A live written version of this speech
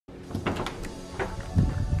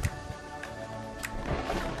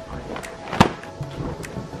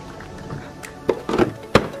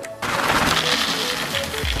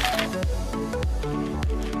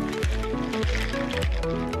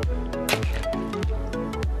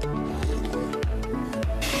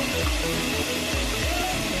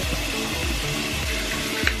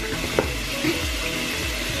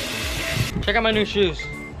Check out my new shoes.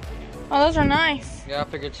 Oh, those are nice. Yeah, I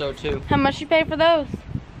figured so too. How much you pay for those?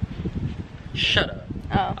 Shut up.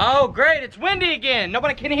 Oh. Oh, great, it's windy again.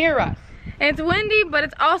 Nobody can hear us. It's windy, but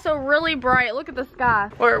it's also really bright. Look at the sky.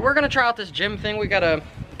 We're gonna try out this gym thing. We got a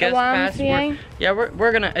guest pass.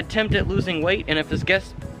 We're gonna attempt at losing weight, and if this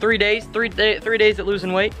guest 3 days at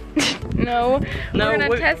losing weight. No, we're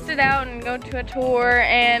gonna test it out and go to a tour.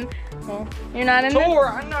 And well, you're not in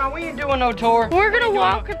tour? No, we ain't doing no tour. We're gonna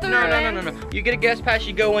walk through. No. You get a guest pass.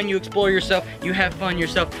 You go in. You explore yourself. You have fun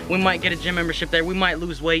yourself. We might get a gym membership there. We might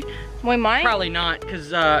lose weight. We might. Probably not, cause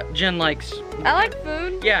Jen likes. I like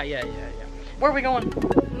food. Yeah. Where are we going? The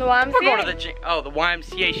YMCA. We're going to the gym. Oh, the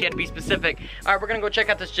YMCA. She had to be specific. All right, we're gonna go check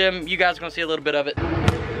out this gym. You guys are gonna see a little bit of it.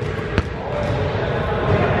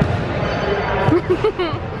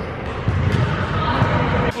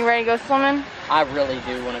 You ready to go swimming? I really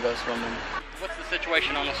do want to go swimming. What's the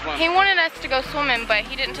situation on the swim? He wanted us to go swimming, but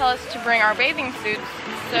he didn't tell us to bring our bathing suits.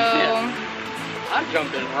 So I'm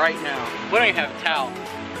jumping right now. We don't even have a towel.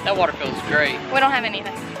 That water feels great. We don't have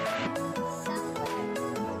anything.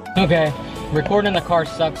 Okay. Recording in the car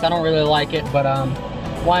sucks. I don't really like it, but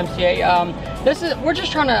YMCA. We're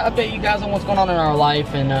just trying to update you guys on what's going on in our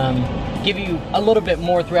life and give you a little bit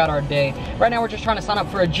more throughout our day. Right now, we're just trying to sign up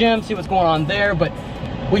for a gym, see what's going on there. But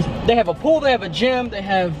they have a pool, they have a gym, they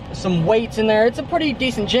have some weights in there. It's a pretty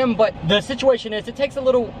decent gym, but the situation is it takes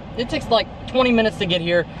like 20 minutes to get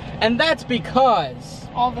here, and that's because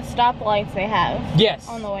all the stoplights they have. Yes.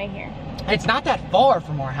 On the way here. It's not that far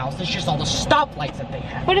from our house, it's just all the stoplights that they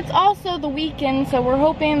have. But it's also the weekend, so we're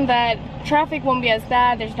hoping that traffic won't be as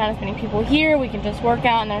bad. There's not as many people here. We can just work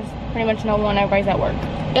out, and there's pretty much no one. Everybody's at work.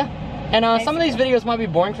 Yeah. And some of these videos might be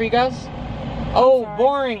boring for you guys. Oh,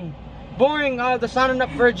 boring. Boring, the signing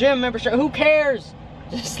up for a gym membership. Who cares?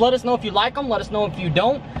 Just let us know if you like them. Let us know if you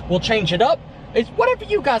don't. We'll change it up. It's whatever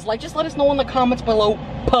you guys like. Just let us know in the comments below,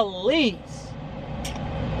 please.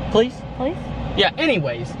 Please? Please? Yeah,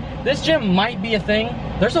 anyways. This gym might be a thing.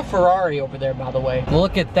 There's a Ferrari over there, by the way.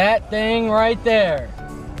 Look at that thing right there.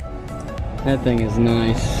 That thing is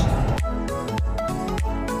nice.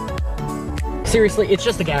 Seriously, it's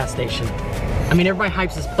just a gas station. I mean, everybody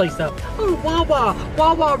hypes this place up. Oh,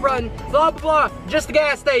 Wawa run, blah, blah, blah. Just a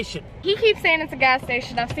gas station. He keeps saying it's a gas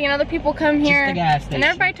station. I've seen other people come here. Just a gas station. And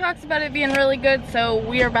everybody talks about it being really good, so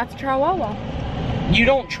we are about to try Wawa. You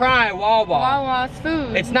don't try Wawa. Wawa's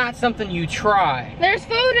food. It's not something you try. There's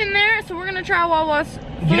food in there, so we're gonna try Wawa's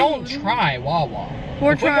food. You don't try Wawa.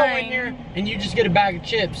 We're if trying. we go in here and you just get a bag of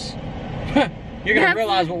chips, you're gonna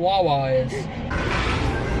realize what Wawa is.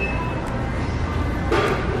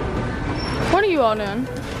 What are you all doing?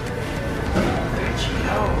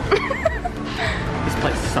 This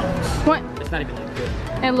place sucks. What? It's not even that good.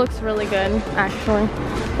 It looks really good, actually.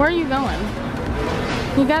 Where are you going?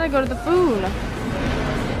 You gotta go to the food.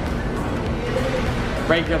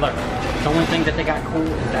 Regular. The only thing that they got cool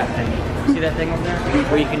is that thing. See that thing over there?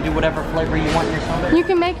 Where you can do whatever flavor you want in your soda? You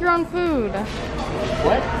can make your own food.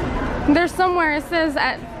 What? There's somewhere it says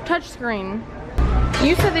at touchscreen.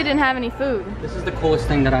 You said they didn't have any food. This is the coolest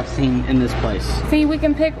thing that I've seen in this place. See, we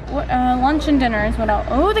can pick lunch and dinner is what else.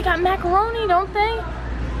 Oh, they got macaroni, don't they?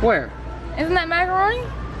 Where? Isn't that macaroni?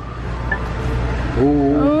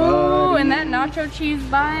 Ooh, and that nacho cheese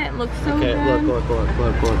bite looks so good. Okay,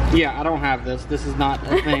 look. Yeah, I don't have this. This is not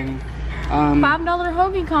a thing. $5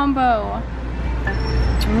 hoagie combo.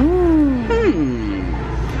 Ooh.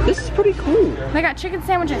 This is pretty cool. They got chicken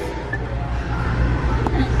sandwiches.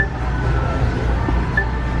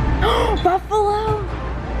 Buffalo.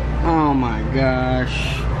 Oh my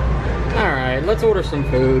gosh. Alright, let's order some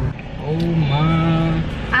food. Oh my.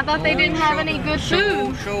 I thought they didn't have any good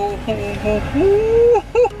food.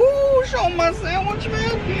 Show my sandwich,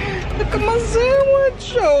 man. Look at my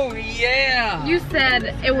sandwich. Oh yeah. You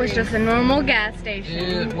said it was just a normal gas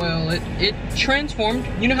station. It transformed.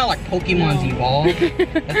 You know how like Pokemon's evolve?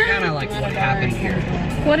 That's kind of like what happened here.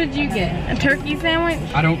 What did you get? A turkey sandwich?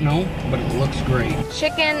 I don't know, but it looks great.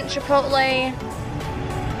 Chicken chipotle.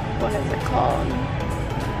 What is it called?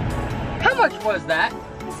 How much was that?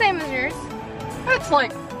 The same as yours. That's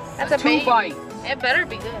like that's a 2 bites. It better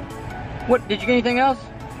be good. What, did you get anything else?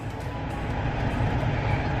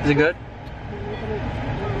 Is it good?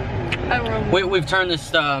 We've turned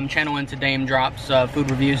this channel into Dame Drops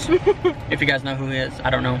food reviews. If you guys know who he is,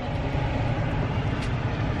 I don't know.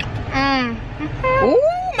 Ooh,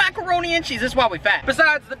 macaroni and cheese. This is why we fat.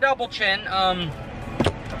 Besides the double chin,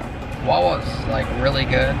 Wawa's like really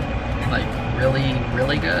good. Like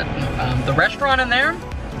really good. The restaurant in there,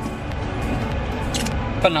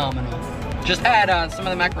 phenomenal. Just had some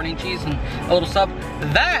of the macaroni and cheese and a little sub.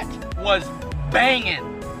 That was banging.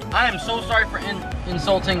 I am so sorry for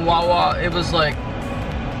insulting Wawa. It was like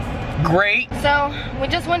great. So we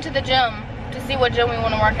just went to the gym to see what gym we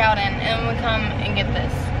want to work out in, and we come and get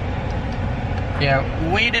this.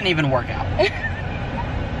 Yeah, we didn't even work out.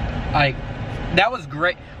 Like, that was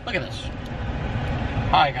great. Look at this.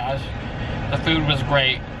 Hi guys. The food was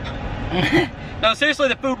great. No, seriously,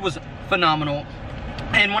 the food was phenomenal.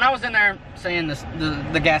 And when I was in there saying this,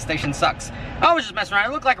 the gas station sucks, I was just messing around.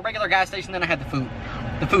 It looked like a regular gas station, then I had the food.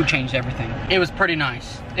 The food changed everything. It was pretty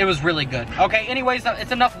nice. It was really good. Okay, anyways,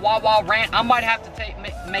 it's enough Wawa rant. I might have to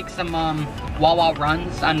make some Wawa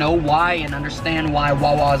runs. I know why and understand why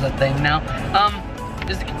Wawa is a thing now.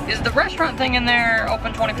 Is the restaurant thing in there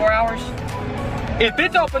open 24 hours? If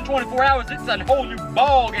it's open 24 hours, it's a whole new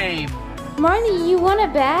ball game. Marley, you want a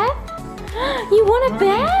bath? You want a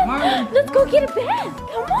bath? Marley. Let's go get a bath.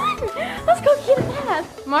 Come on. Let's go get a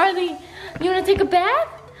bath. Marley, you want to take a bath?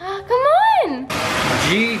 Come on.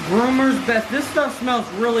 Gee, Groomer's Best. This stuff smells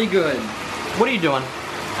really good. What are you doing?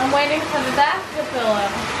 I'm waiting for the bath to fill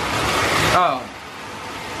up. Oh.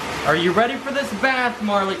 Are you ready for this bath,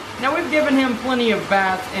 Marley? Now, we've given him plenty of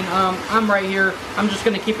baths, and I'm right here. I'm just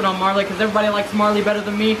going to keep it on Marley because everybody likes Marley better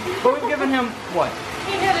than me. But we've given him, what?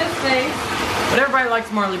 He hit his face. But everybody likes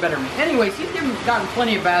Marley better than me. Anyways, he's gotten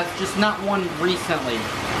plenty of baths, just not one recently.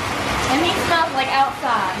 And he smells like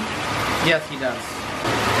outside. Yes, he does.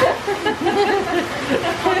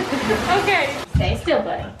 Okay. Stay still,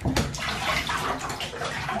 buddy.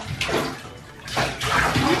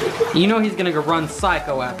 You know he's gonna go run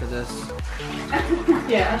psycho after this.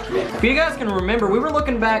 Yeah. If you guys can remember, we were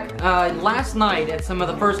looking back last night at some of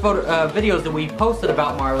the first videos that we posted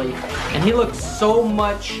about Marley, and he looks so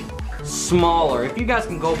much smaller. If you guys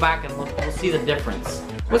can go back and look, you'll see the difference.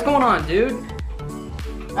 What's going on, dude?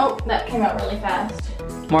 Oh, that came out really fast.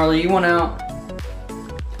 Marley, you want out?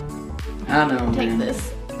 I know, Take man.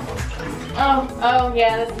 this. Oh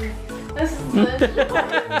yeah, this is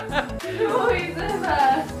Louis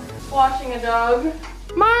is washing a dog.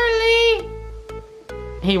 Marley!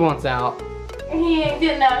 He wants out. He ain't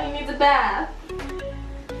getting out, he needs a bath.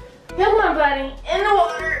 Come on, buddy, in the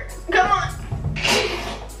water. Come on.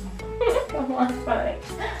 Come on, buddy.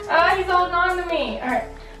 Oh, he's holding on to me. Alright,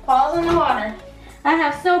 paws in the water. I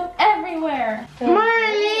have soap everywhere. Good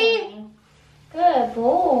Marley! Boy. Good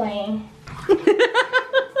boy.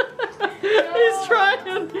 He's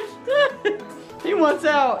trying. He wants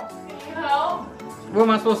out. Can you help? What am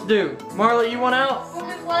I supposed to do? Marley, you want out? Move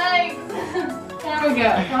his legs. There we go.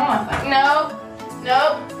 Come on, buddy. No.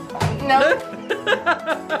 Nope. Nope.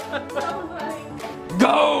 No, buddy.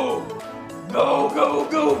 Go! Go, go,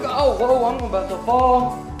 go, go! Oh, whoa, I'm about to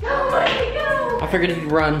fall. Go, buddy, go. I figured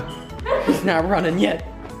he'd run. He's not running yet.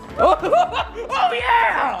 Oh, oh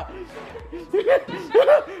yeah!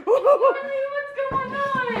 Marley, what's going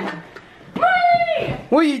on? Marley!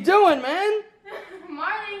 What are you doing, man?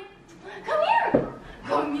 Marley, come here.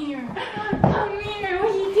 Come here. Come here.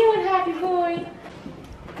 What are you doing, happy boy?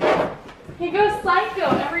 He goes psycho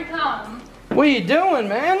every time. What are you doing,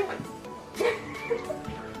 man?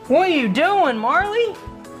 What are you doing, Marley?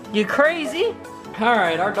 You crazy?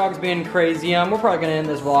 Alright, our dog's being crazy. We're probably gonna end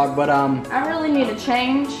this vlog, but I really need a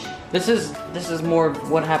change. This is more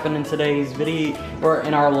of what happened in today's video, or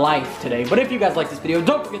in our life today. But if you guys like this video,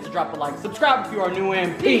 don't forget to drop a like, subscribe if you are new,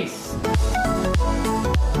 and peace.